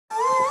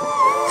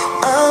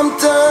I'm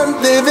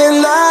done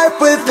living life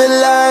with the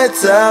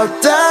lights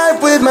out,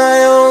 dive with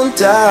my own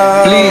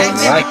time.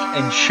 Please like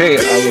and share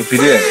our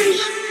videos.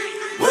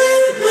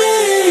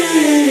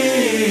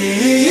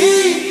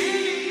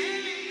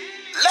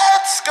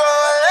 Let's go,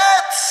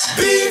 let's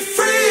be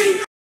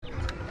free.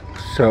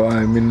 So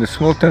I'm in the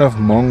small town of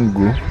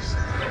Mongu,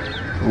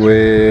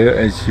 where,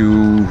 as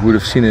you would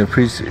have seen in a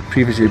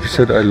previous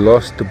episode, I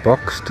lost the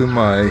box for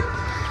my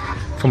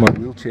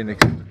wheelchair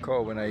next to the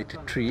car when I hit a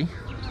tree.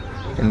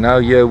 And now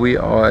here we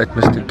are at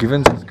Mr.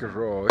 Givens'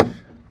 garage,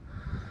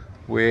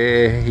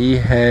 where he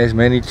has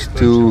managed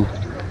to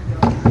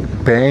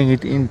bang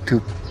it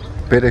into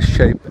better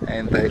shape,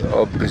 and they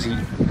are busy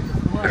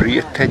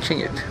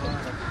reattaching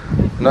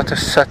it. Not a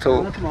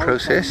subtle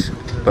process,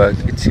 but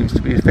it seems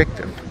to be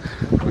effective.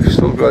 We've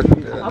still got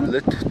a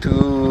lid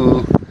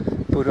to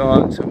put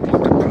on, some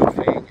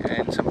waterproofing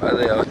and some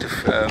other out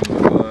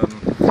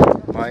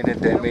of minor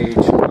damage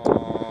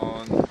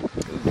on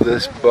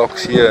this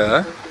box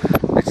here.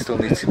 It still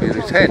needs to be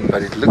retained,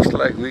 but it looks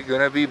like we're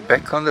going to be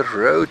back on the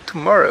road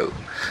tomorrow,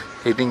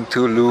 heading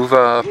to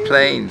Liuwa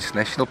Plains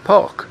National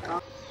Park.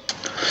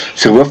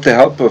 So with the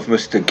help of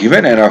Mr.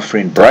 Given and our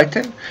friend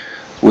Brighton,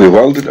 we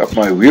welded up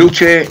my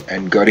wheelchair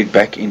and got it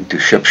back into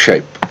ship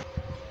shape.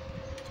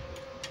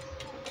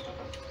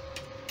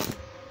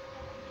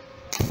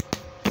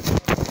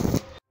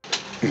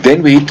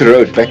 Then we hit the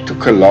road back to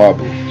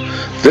Kalabu.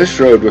 This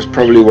road was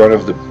probably one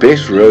of the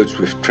best roads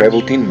we've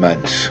travelled in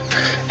months,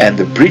 and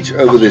the bridge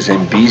over the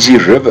Zambezi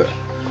river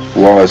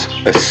was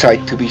a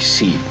sight to be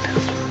seen.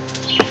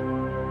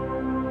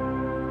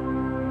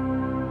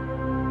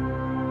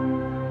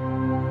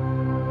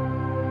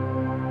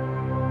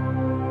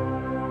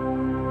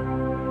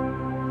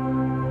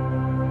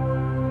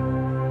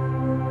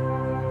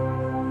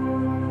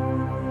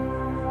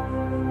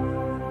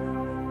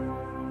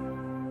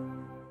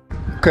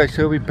 Okay,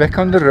 so we're back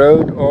on the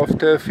road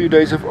after a few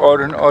days of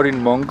R&R in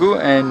Mongu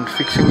and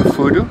fixing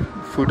Ufudu.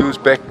 Ufudu's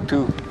back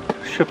to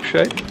ship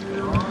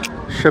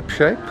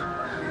shape,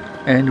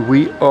 and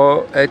we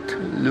are at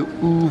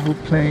Liuwa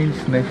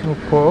Plains National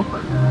Park.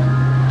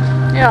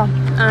 Yeah,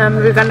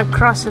 we're gonna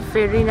cross the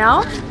ferry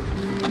now.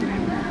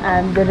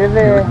 The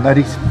river.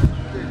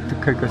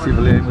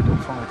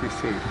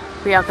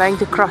 We are going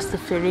to cross the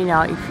ferry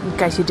now, in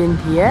case you didn't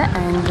hear,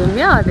 and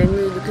yeah, then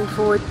we're looking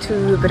forward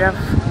to a bit of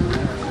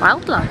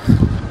wildlife.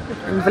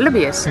 And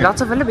wildebeest, lots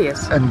of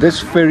wildebeest. And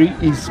this ferry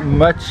is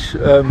much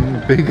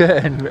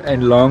bigger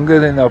and longer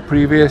than our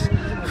previous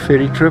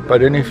ferry trip. I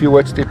don't know if you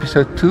watched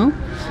episode 2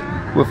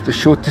 with the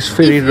shortest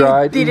ferry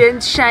ride.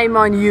 Didn't, shame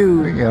on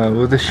you. Yeah,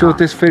 with the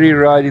shortest ferry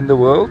ride in the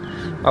world.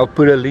 I'll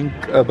put a link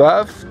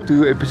above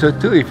to episode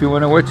 2 if you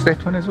want to watch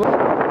that one as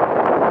well.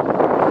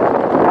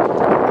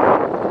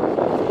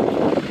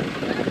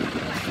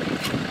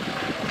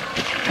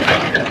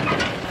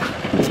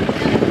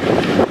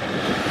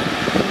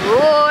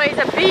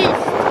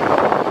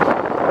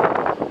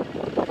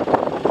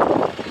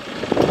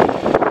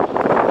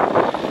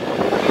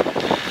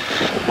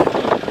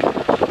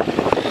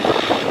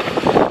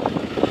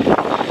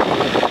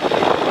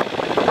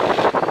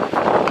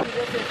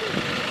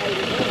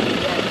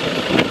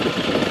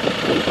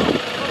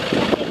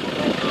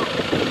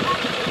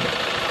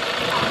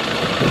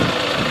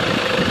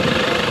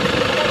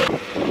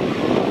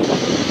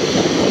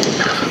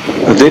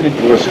 Then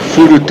it was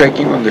Ufudu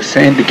taking on the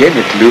sand again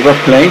at Liuwa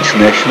Plains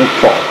National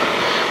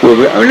Park, where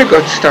we only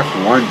got stuck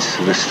once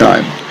this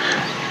time,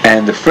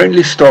 and the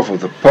friendly staff of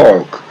the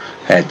park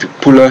had to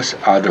pull us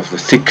out of the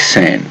thick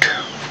sand.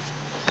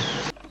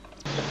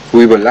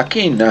 We were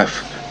lucky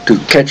enough to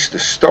catch the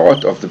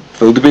start of the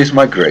wildebeest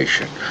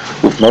migration,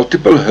 with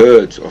multiple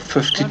herds of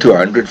 50 to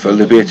 100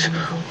 wildebeest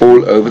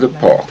all over the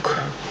park.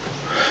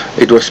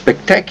 It was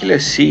spectacular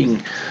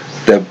seeing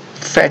the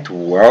fat,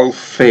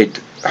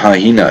 well-fed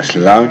hyenas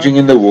lounging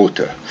in the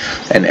water,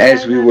 and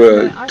as we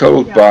were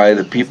told by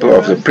the people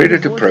of the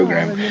predator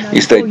program,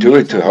 is they do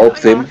it to help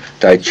them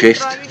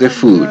digest the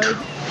food.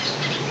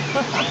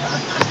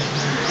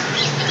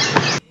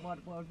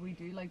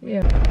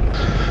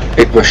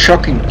 It was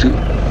shocking to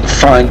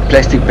find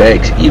plastic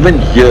bags even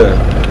here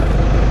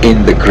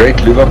in the Great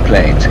Liuwa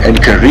Plains,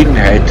 and Karine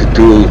had to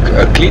do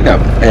a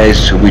cleanup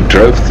as we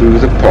drove through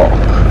the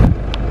park.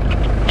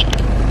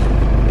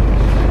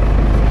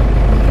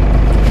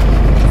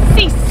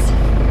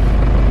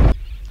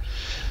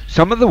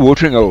 Some of the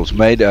watering holes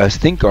made us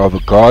think of a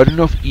Garden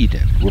of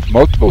Eden, with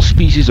multiple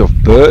species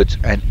of birds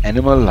and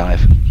animal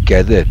life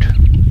gathered.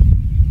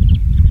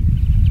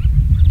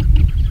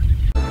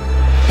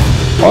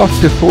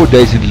 After 4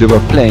 days in Liuwa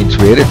Plains,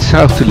 we headed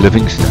south to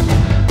Livingstone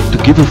to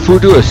give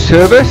Ufudu a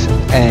service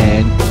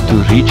and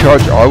to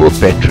recharge our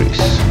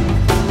batteries.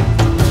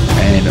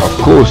 And of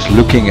course,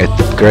 looking at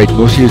the Great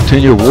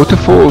Mosi-oa-Tunya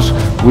waterfalls,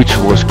 which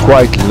was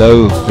quite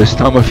low this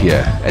time of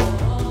year.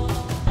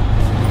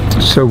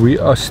 So we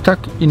are stuck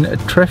in a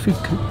traffic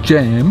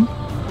jam,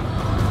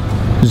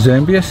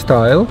 Zambia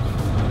style.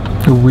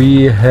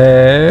 We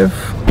have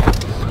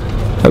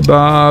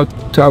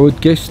about, I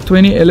would guess,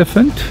 20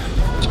 elephant,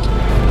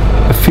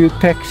 a few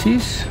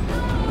taxis,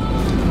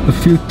 a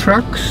few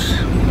trucks,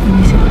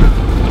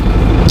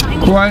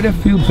 quite a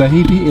few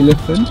baby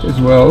elephants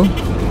as well.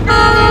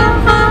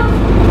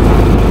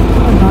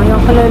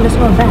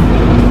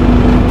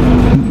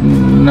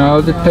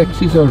 Now the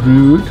taxis are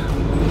rude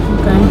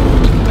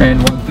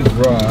and want to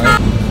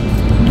drive.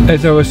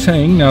 As I was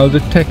saying, now the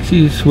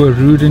taxis were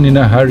rude and in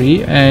a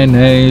hurry, and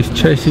he's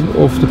chasing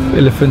off the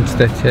elephants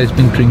that has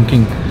been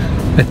drinking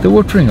at the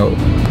watering hole.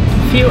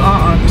 Few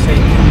are upset.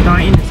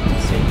 Nine is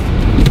upset.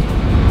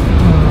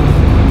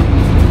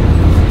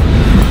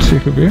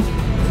 Check a bit.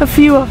 A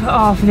few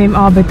of them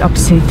are a bit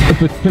upset. A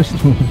bit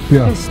pissed off,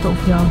 yeah. Pissed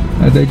off,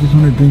 yeah. They just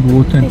want to drink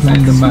water and play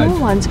in the mud.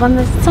 Small ones, one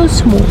that's so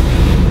small.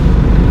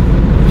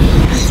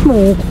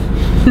 Small.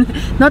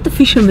 Not the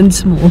fisherman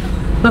small.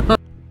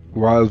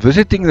 While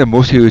visiting the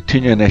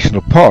Ufudu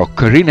National Park,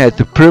 Corinne had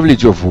the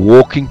privilege of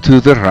walking to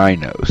the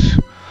rhinos.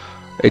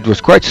 It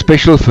was quite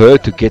special for her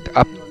to get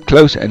up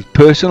close and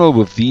personal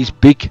with these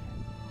big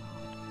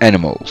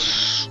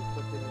animals.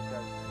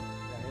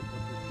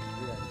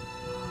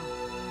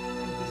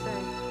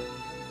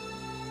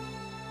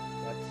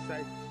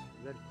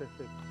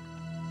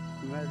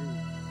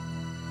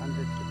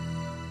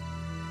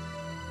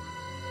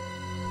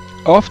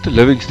 After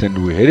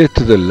Livingston, we headed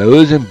to the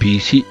lower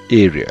Zambezi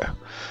area,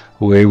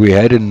 where we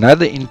had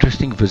another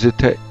interesting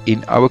visitor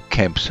in our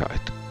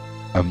campsite,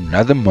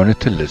 another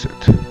monitor lizard.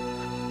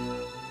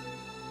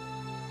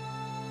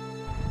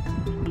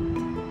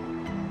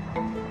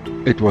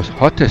 It was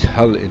hot as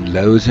hell in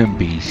lower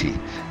Zambezi,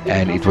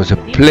 and it was a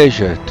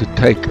pleasure to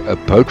take a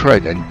boat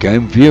ride and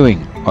game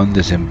viewing on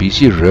the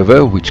Zambezi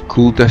River, which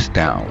cooled us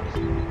down.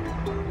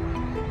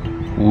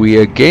 We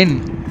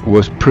again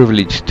was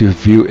privileged to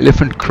view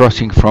elephant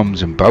crossing from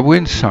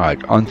Zimbabwean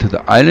side onto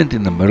the island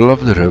in the middle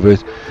of the river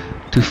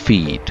to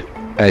feed,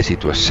 as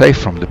it was safe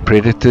from the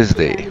predators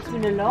there. It's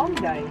been a long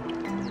day.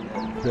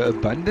 The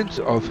abundance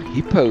of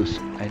hippos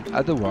and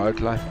other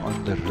wildlife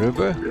on the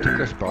river took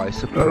us by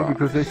surprise. Oh,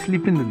 because they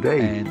sleep in the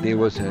day. And there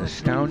was an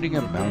astounding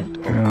amount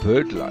of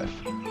bird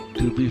life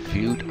to be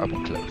viewed up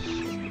close.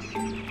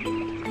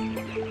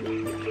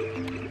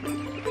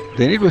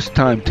 Then it was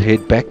time to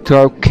head back to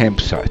our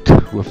campsite,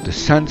 with the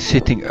sun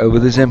setting over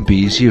the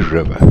Zambezi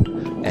River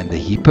and the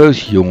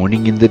hippos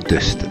yawning in the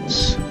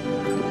distance.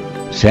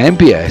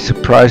 Zambia has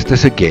surprised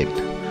us again,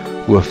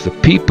 with the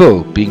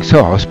people being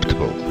so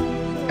hospitable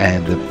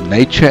and the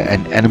nature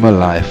and animal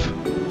life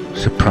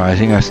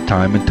surprising us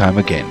time and time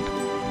again.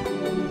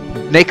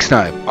 Next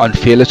time on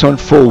Fearless on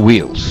 4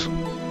 Wheels.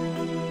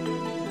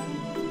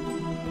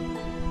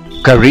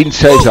 Corinne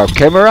saves our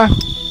camera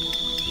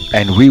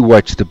and we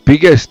watch the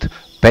biggest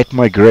bat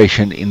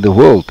migration in the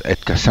world at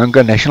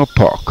Kasanga National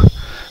Park.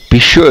 Be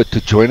sure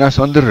to join us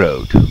on the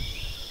road.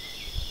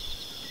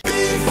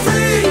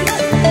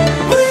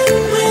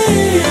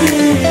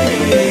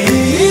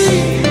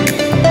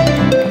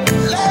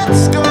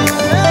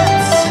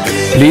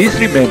 Please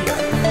remember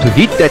to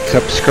hit that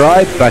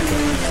subscribe button.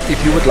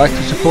 If you would like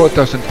to support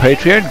us on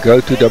Patreon,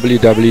 go to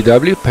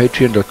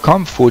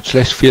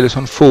www.patreon.com/Fearless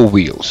on 4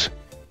 Wheels.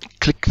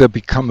 Click the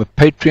Become a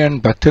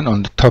Patreon button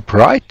on the top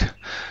right.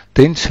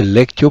 Then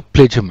select your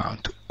pledge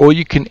amount, or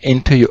you can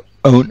enter your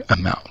own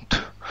amount.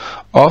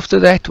 After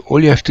that,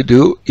 all you have to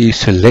do is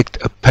select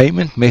a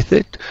payment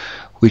method,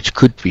 which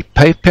could be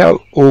PayPal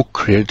or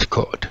credit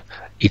card.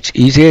 It's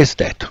easy as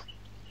that.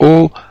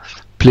 All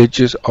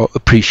pledges are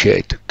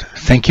appreciated.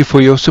 Thank you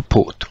for your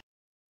support.